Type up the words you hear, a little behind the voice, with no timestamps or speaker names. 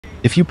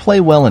If you play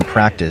well in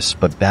practice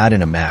but bad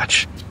in a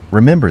match,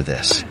 remember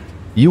this.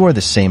 You are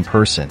the same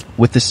person,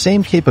 with the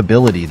same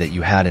capability that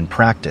you had in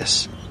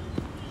practice.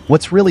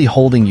 What's really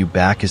holding you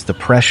back is the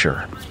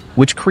pressure,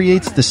 which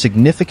creates the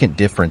significant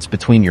difference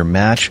between your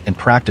match and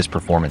practice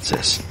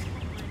performances.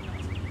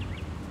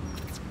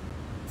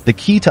 The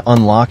key to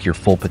unlock your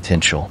full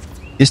potential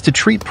is to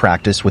treat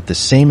practice with the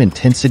same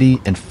intensity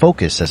and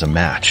focus as a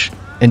match,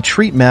 and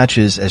treat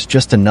matches as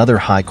just another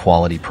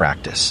high-quality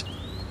practice.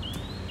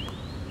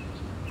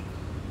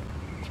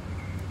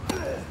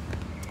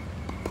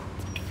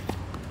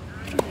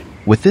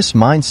 With this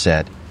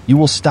mindset, you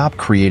will stop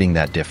creating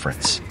that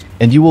difference,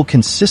 and you will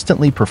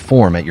consistently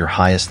perform at your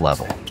highest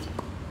level.